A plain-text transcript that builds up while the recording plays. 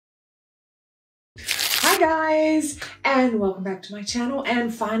guys, and welcome back to my channel,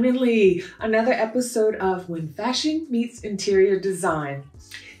 and finally another episode of When Fashion Meets Interior Design.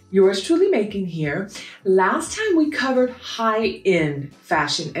 Yours truly making here. Last time we covered high-end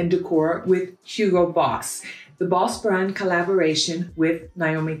fashion and decor with Hugo Boss, the Boss brand collaboration with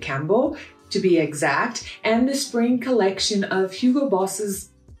Naomi Campbell to be exact, and the spring collection of Hugo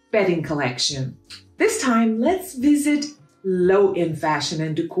Boss's bedding collection. This time let's visit low-end fashion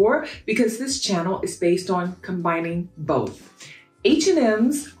and decor, because this channel is based on combining both.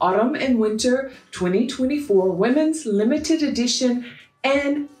 H&M's Autumn and Winter 2024 Women's Limited Edition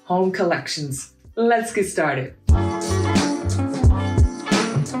and Home Collections. Let's get started.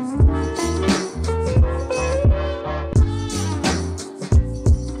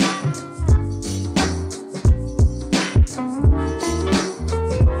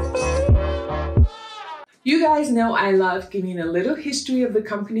 You guys know I love giving a little history of the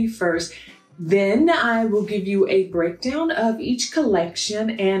company first, then I will give you a breakdown of each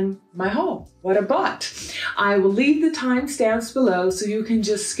collection and my haul, what I bought. I will leave the timestamps below so you can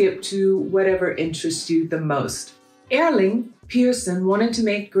just skip to whatever interests you the most. Erling Pearson wanted to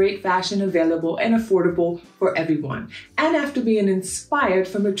make great fashion available and affordable for everyone. And after being inspired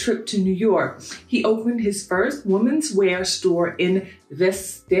from a trip to New York, he opened his first women's wear store in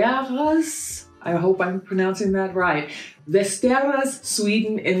Västerås. I hope I'm pronouncing that right. Västerås,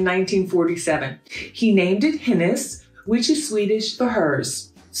 Sweden in 1947. He named it Hennes, which is Swedish for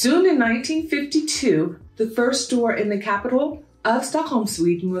hers. Soon in 1952, the first store in the capital of Stockholm,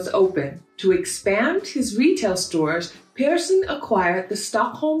 Sweden was opened. To expand his retail stores, Pearson acquired the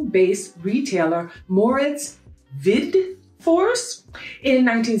Stockholm-based retailer Mauritz Widforss in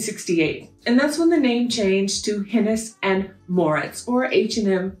 1968. And that's when the name changed to Hennes and Mauritz, or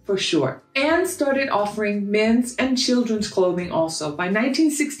H&M for short, and started offering men's and children's clothing also. By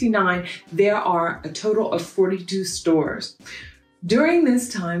 1969, there are a total of 42 stores. During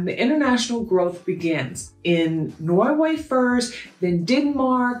this time, the international growth begins in Norway first, then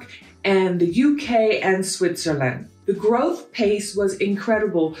Denmark, and the UK and Switzerland. The growth pace was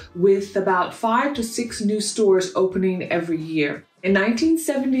incredible, with about 5 to 6 new stores opening every year. In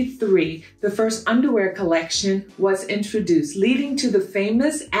 1973, the first underwear collection was introduced, leading to the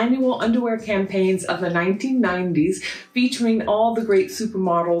famous annual underwear campaigns of the 1990s, featuring all the great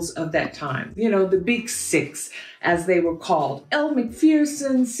supermodels of that time. You know, the Big Six, as they were called. Elle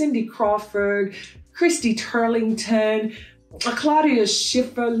Macpherson, Cindy Crawford, Christy Turlington, Claudia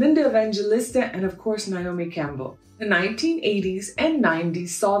Schiffer, Linda Evangelista, and of course, Naomi Campbell. The 1980s and 90s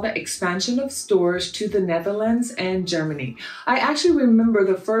saw the expansion of stores to the Netherlands and Germany. I actually remember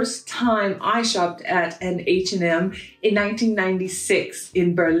the first time I shopped at an H&M in 1996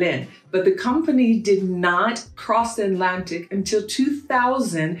 in Berlin, but the company did not cross the Atlantic until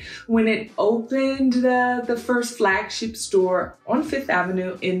 2000 when it opened the first flagship store on Fifth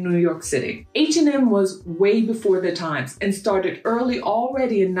Avenue in New York City. H&M was way before the times and started early,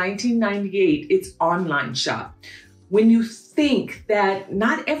 already in 1998, its online shop. When you think that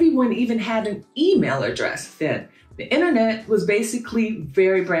not everyone even had an email address then, the internet was basically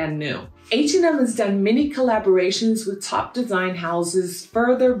very brand new. H&M has done many collaborations with top design houses,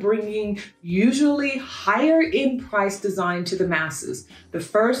 further bringing usually higher end price design to the masses. The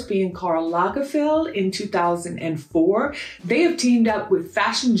first being Karl Lagerfeld in 2004. They have teamed up with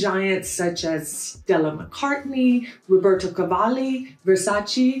fashion giants such as Stella McCartney, Roberto Cavalli,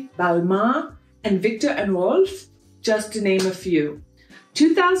 Versace, Balmain, and Viktor and Rolf, just to name a few.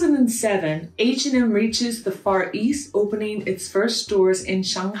 2007, H&M reaches the Far East, opening its first stores in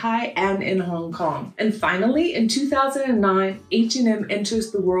Shanghai and in Hong Kong. And finally, in 2009, H&M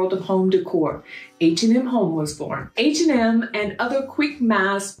enters the world of home decor. H&M Home was born. H&M and other quick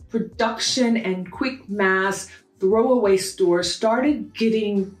mass production and quick mass throwaway stores started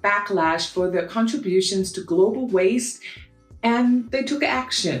getting backlash for their contributions to global waste, and they took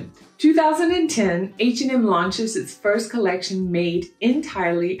action. 2010, H&M launches its first collection made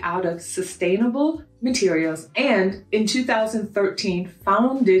entirely out of sustainable materials, and in 2013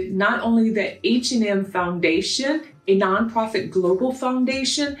 founded not only the H&M Foundation, a nonprofit global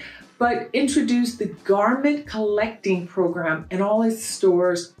foundation, but introduced the garment collecting program in all its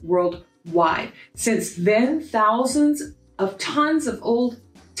stores worldwide. Since then, thousands of tons of old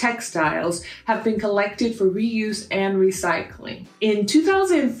textiles have been collected for reuse and recycling. In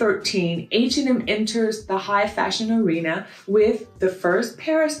 2013, H&M enters the high fashion arena with the first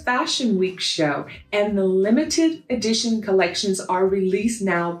Paris Fashion Week show, and the limited edition collections are released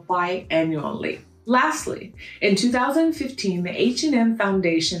now biannually. Lastly, in 2015, the H&M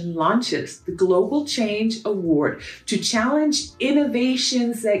Foundation launches the Global Change Award to challenge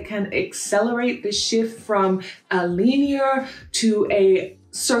innovations that can accelerate the shift from a linear to a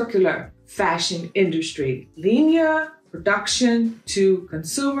circular fashion industry. Linear production to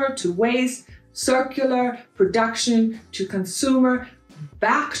consumer to waste, circular production to consumer,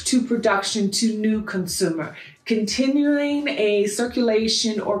 back to production to new consumer, continuing a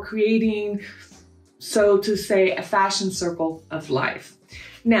circulation or creating, so to say, a fashion circle of life.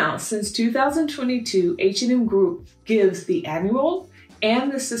 Now, since 2022, H&M Group gives the annual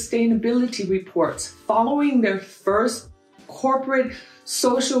and the sustainability reports following their first corporate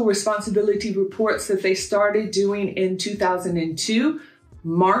social responsibility reports that they started doing in 2002,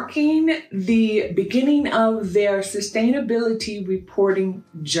 marking the beginning of their sustainability reporting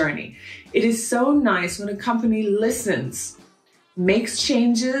journey. It is so nice when a company listens, makes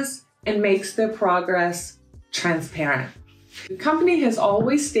changes, and makes their progress transparent. The company has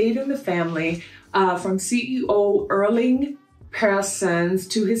always stayed in the family, from CEO Erling Persons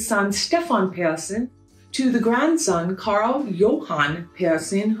to his son Stefan Persson, to the grandson Carl Johan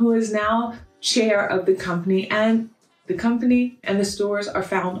Persson, who is now chair of the company, and the stores are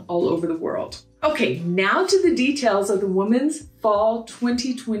found all over the world. Okay, now to the details of the Women's Fall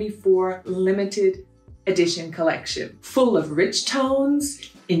 2024 limited edition collection. Full of rich tones,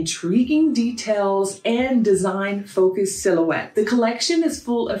 intriguing details, and design-focused silhouette. The collection is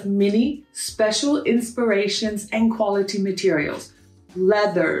full of many special inspirations and quality materials.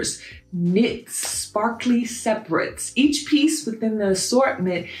 Leathers, knits, sparkly separates. Each piece within the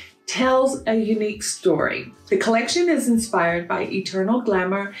assortment tells a unique story. The collection is inspired by eternal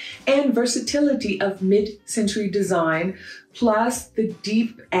glamour and versatility of mid-century design, plus the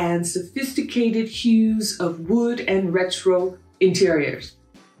deep and sophisticated hues of wood and retro interiors.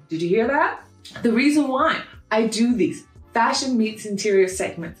 Did you hear that? The reason why I do these fashion meets interior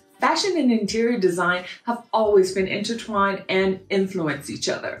segments. Fashion and interior design have always been intertwined and influence each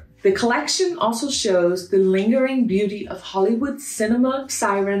other. The collection also shows the lingering beauty of Hollywood cinema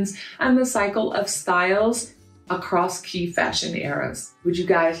sirens and the cycle of styles across key fashion eras. Would you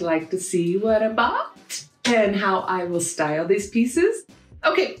guys like to see what I bought and how I will style these pieces?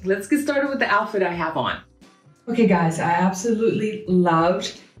 Okay, let's get started with the outfit I have on. Okay guys, I absolutely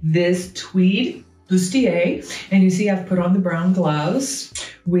loved this tweed bustier, and you see I've put on the brown gloves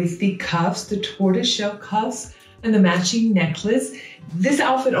with the cuffs, the tortoiseshell cuffs, and the matching necklace. This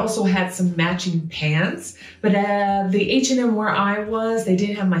outfit also had some matching pants, but the H&M where I was, they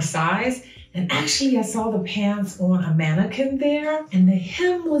didn't have my size, and actually I saw the pants on a mannequin there, and the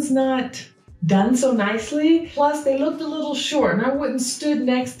hem was not done so nicely. Plus they looked a little short, and I went and stood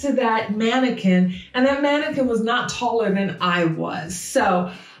next to that mannequin, and that mannequin was not taller than I was.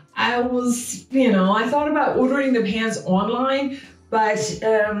 So I was, I thought about ordering the pants online, but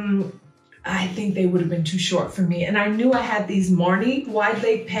I think they would have been too short for me. And I knew I had these Marni wide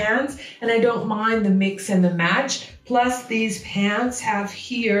leg pants, and I don't mind the mix and the match. Plus these pants have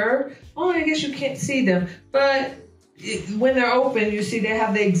here, oh, I guess you can't see them, but when they're open, you see they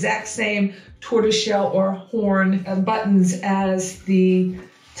have the exact same tortoiseshell or horn buttons as the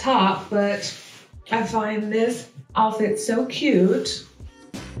top, but I find this outfit so cute.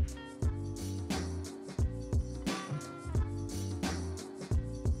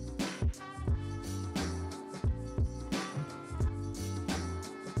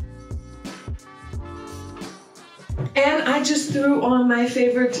 And I just threw on my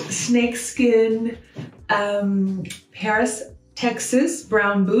favorite snakeskin Paris, Texas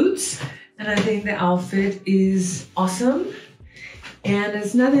brown boots. And I think the outfit is awesome. And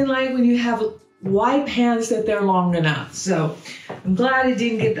it's nothing like when you have wide pants that they're long enough. So I'm glad I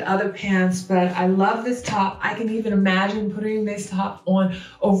didn't get the other pants, but I love this top. I can even imagine putting this top on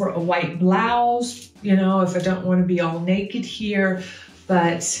over a white blouse, if I don't want to be all naked here.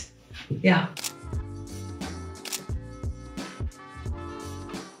 But yeah.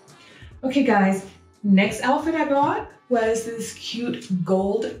 Okay guys, next outfit I bought was this cute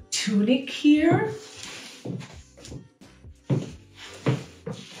gold tunic here.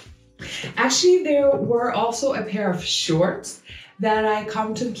 Actually, there were also a pair of shorts that I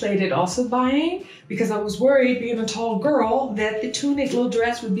contemplated also buying because I was worried, being a tall girl, that the tunic little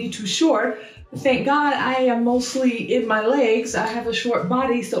dress would be too short. But thank God I am mostly in my legs. I have a short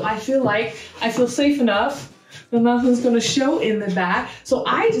body, so I feel safe enough. Nothing's going to show in the back. So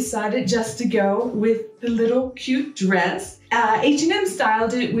I decided just to go with the little cute dress. H&M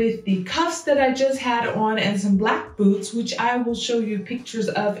styled it with the cuffs that I just had on and some black boots, which I will show you pictures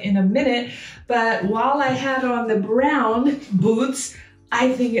of in a minute. But while I had on the brown boots,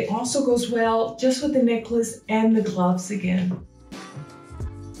 I think it also goes well just with the necklace and the gloves again.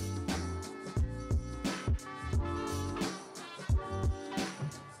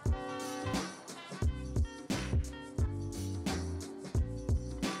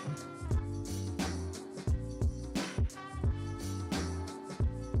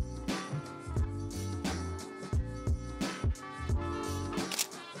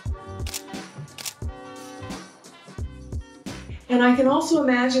 And I can also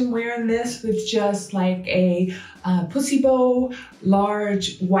imagine wearing this with just like a pussy bow,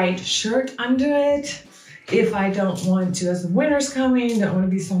 large white shirt under it. If I don't want to, as the winter's coming, don't want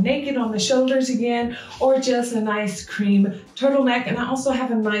to be so naked on the shoulders again, or just a nice cream turtleneck. And I also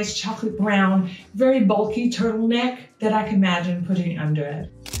have a nice chocolate brown, very bulky turtleneck that I can imagine putting under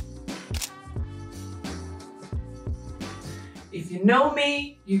it. If you know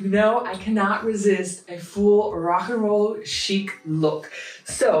me, you know I cannot resist a full rock and roll chic look.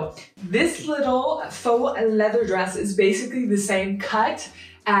 So this little faux leather dress is basically the same cut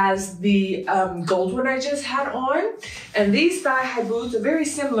as the gold one I just had on. And these thigh-high boots are very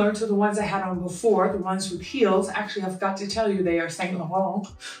similar to the ones I had on before, the ones with heels. Actually, I forgot to tell you they are Saint Laurent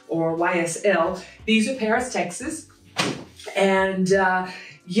or YSL. These are Paris, Texas. And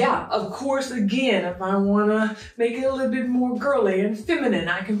yeah, of course, again, if I want to make it a little bit more girly and feminine,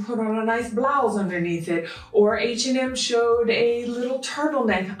 I can put on a nice blouse underneath it, or H&M showed a little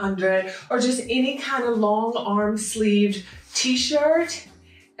turtleneck under it, or just any kind of long arm sleeved t-shirt.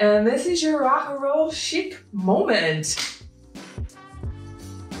 And this is your rock and roll chic moment.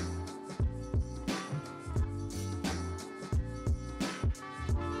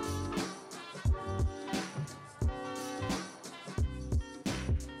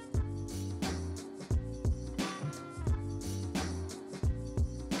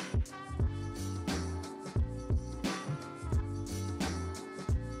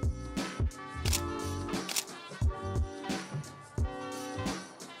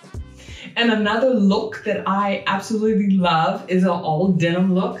 And another look that I absolutely love is an all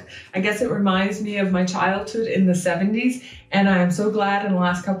denim look. I guess it reminds me of my childhood in the 70s. And I am so glad in the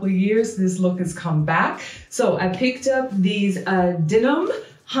last couple of years this look has come back. So I picked up these denim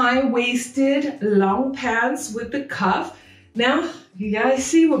high-waisted long pants with the cuff. Now, you guys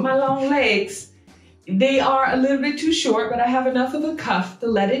see with my long legs, they are a little bit too short, but I have enough of a cuff to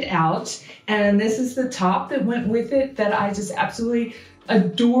let it out. And this is the top that went with it that I just absolutely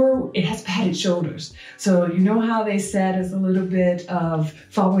adore. It has padded shoulders. So you know how they said it's a little bit of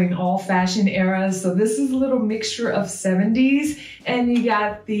following all fashion eras. So this is a little mixture of 70s, and you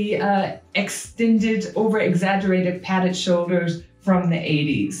got the extended, over-exaggerated padded shoulders from the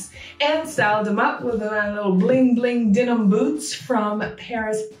 80s. And styled them up with a little bling bling denim boots from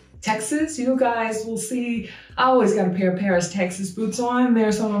Paris, Texas. You guys will see, I always got a pair of Paris, Texas boots on. They're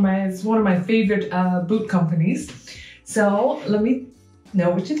it's one of my favorite boot companies. So let me know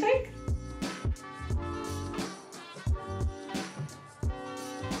what you think.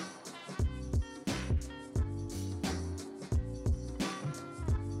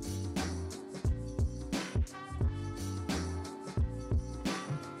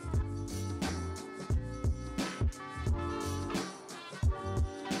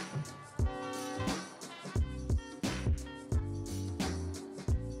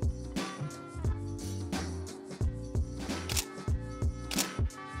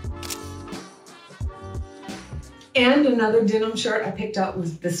 And another denim shirt I picked up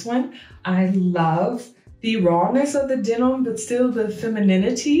was this one. I love the rawness of the denim, but still the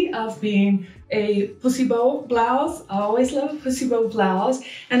femininity of being a pussy bow blouse. I always love a pussy bow blouse.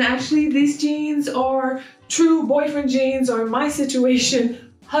 And actually these jeans are true boyfriend jeans, or in my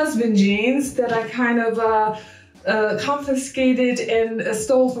situation, husband jeans that I kind of confiscated and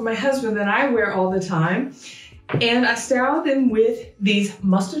stole from my husband that I wear all the time. And I styled them with these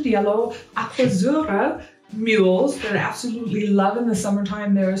mustard yellow Aquazzura mules that I absolutely love in the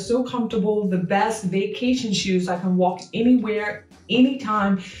summertime. They're so comfortable, the best vacation shoes. I can walk anywhere,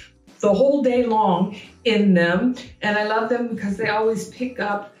 anytime, the whole day long in them. And I love them because they always pick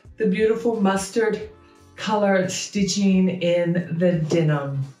up the beautiful mustard color stitching in the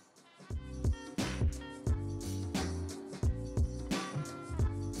denim.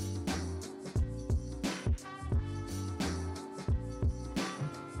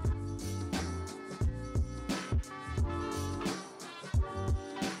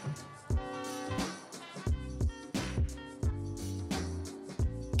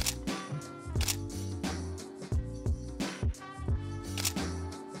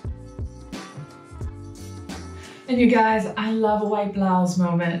 And you guys, I love a white blouse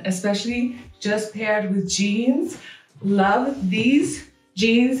moment, especially just paired with jeans. Love these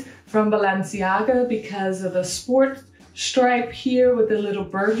jeans from Balenciaga because of the sport stripe here with a little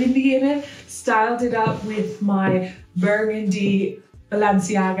burgundy in it. Styled it up with my burgundy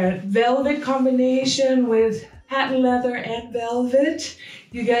Balenciaga velvet combination with patent leather and velvet.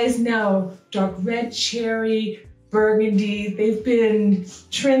 You guys know dark red cherry, burgundy. They've been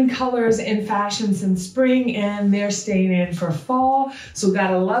trend colors in fashion since spring and they're staying in for fall. So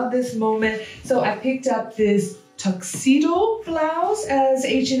gotta love this moment. So I picked up this tuxedo blouse, as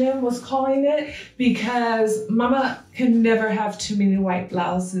H&M was calling it, because mama can never have too many white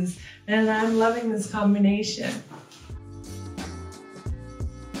blouses. And I'm loving this combination.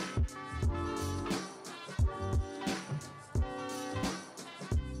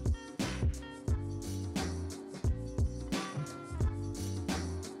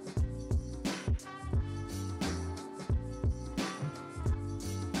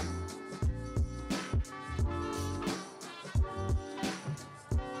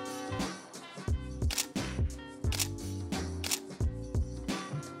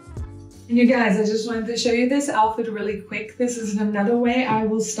 And you guys, I just wanted to show you this outfit really quick. This is another way I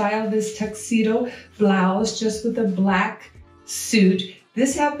will style this tuxedo blouse, just with a black suit.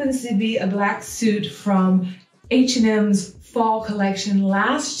 This happens to be a black suit from H&M's fall collection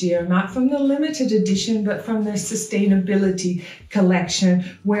last year, not from the limited edition, but from their sustainability collection,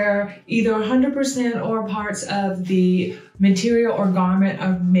 where either 100% or parts of the material or garment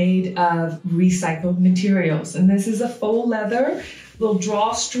are made of recycled materials. And this is a faux leather, little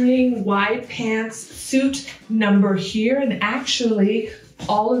drawstring, wide pants, suit number here. And actually,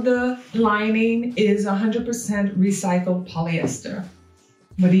 all of the lining is 100% recycled polyester.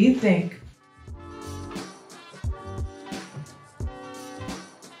 What do you think?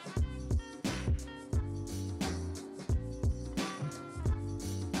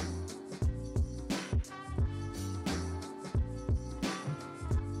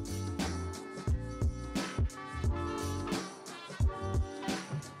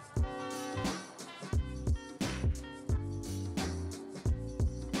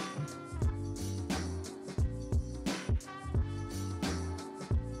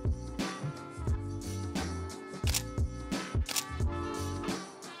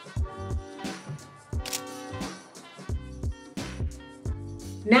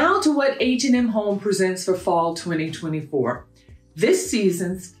 Now to what H&M Home presents for fall 2024. This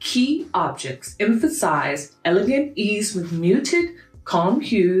season's key objects emphasize elegant ease with muted, calm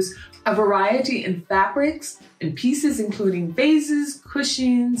hues, a variety in fabrics and pieces including vases,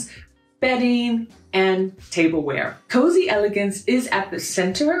 cushions, bedding, and tableware. Cozy elegance is at the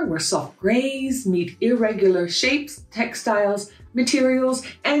center, where soft grays meet irregular shapes, textiles, materials,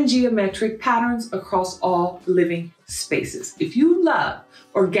 and geometric patterns across all living spaces. If you love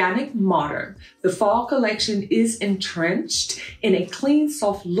organic modern, the fall collection is entrenched in a clean,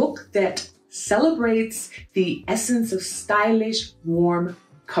 soft look that celebrates the essence of stylish, warm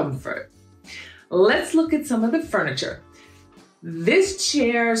comfort. Let's look at some of the furniture. This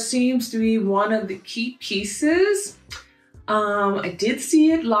chair seems to be one of the key pieces. I did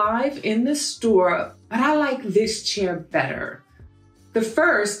see it live in the store, but I like this chair better. The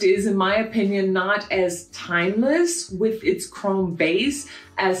first is, in my opinion, not as timeless with its chrome base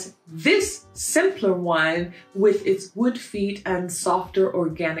as this simpler one with its wood feet and softer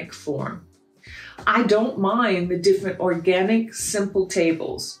organic form. I don't mind the different organic, simple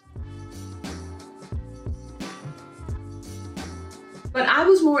tables. But I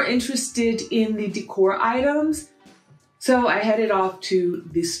was more interested in the decor items, so I headed off to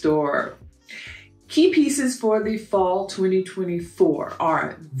the store. Key pieces for the fall 2024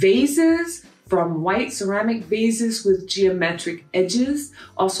 are vases, from white ceramic vases with geometric edges,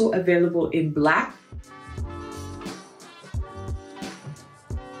 also available in black.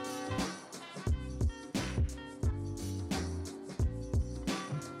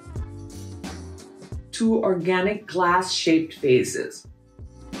 Two organic glass-shaped vases.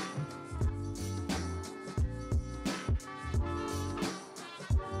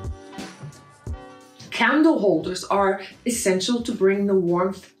 Candle holders are essential to bring the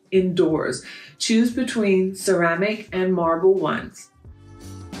warmth indoors. Choose between ceramic and marble ones.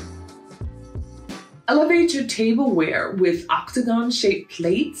 Elevate your tableware with octagon-shaped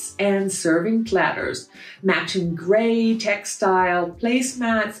plates and serving platters, matching gray textile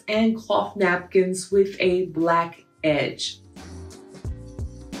placemats and cloth napkins with a black edge.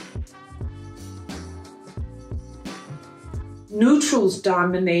 Neutrals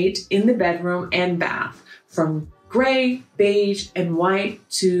dominate in the bedroom and bath, from gray, beige, and white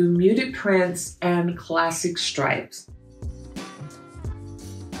to muted prints and classic stripes.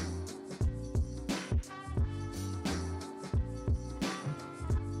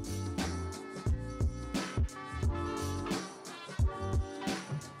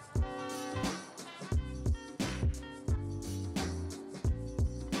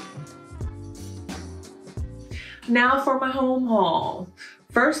 Now for my home haul.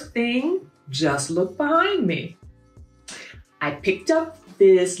 First thing, just look behind me. I picked up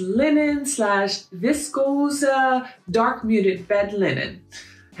this linen / viscose dark muted bed linen.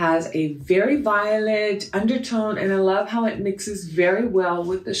 Has a very violet undertone, and I love how it mixes very well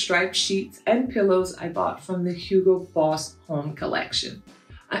with the striped sheets and pillows I bought from the Hugo Boss Home collection.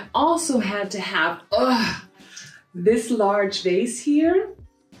 I also had to have this large vase here.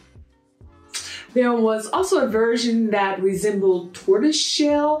 There was also a version that resembled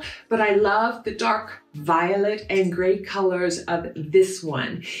tortoiseshell, but I love the dark violet and gray colors of this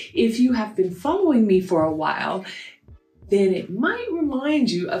one. If you have been following me for a while, then it might remind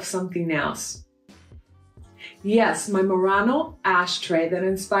you of something else. Yes, my Murano ashtray that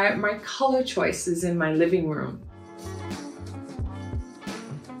inspired my color choices in my living room.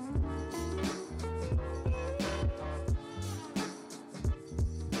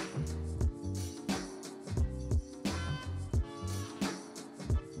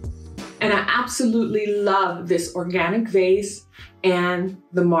 And I absolutely love this organic vase and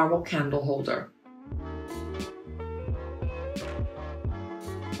the marble candle holder.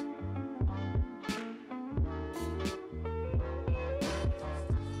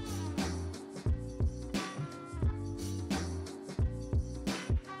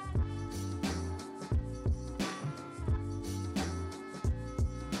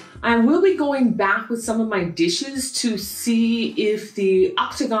 I will be going back with some of my dishes to see if the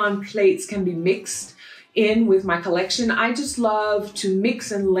octagon plates can be mixed in with my collection. I just love to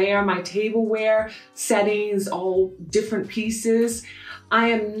mix and layer my tableware settings, all different pieces. I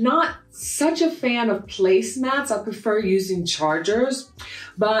am not such a fan of placemats. I prefer using chargers,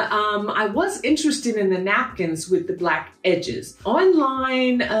 but I was interested in the napkins with the black edges.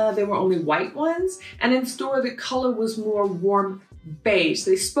 Online, there were only white ones, and in store, the color was more warm beige.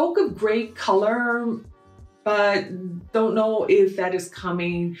 They spoke of gray color, but don't know if that is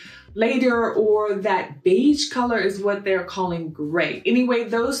coming later or that beige color is what they're calling gray. Anyway,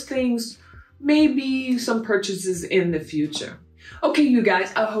 those things may be some purchases in the future. Okay, you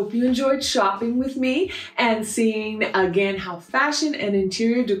guys, I hope you enjoyed shopping with me and seeing again how fashion and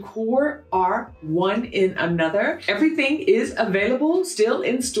interior decor are one in another. Everything is available still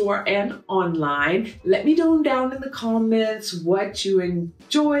in store and online. Let me know down in the comments what you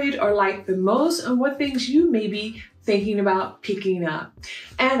enjoyed or liked the most and what things you may be thinking about picking up.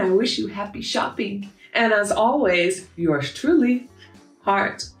 And I wish you happy shopping. And as always, yours truly,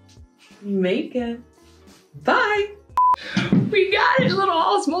 Heart Making. Bye. We got it, little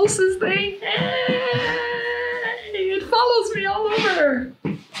osmosis thing. It follows me all over.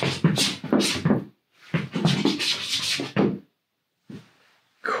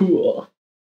 Cool.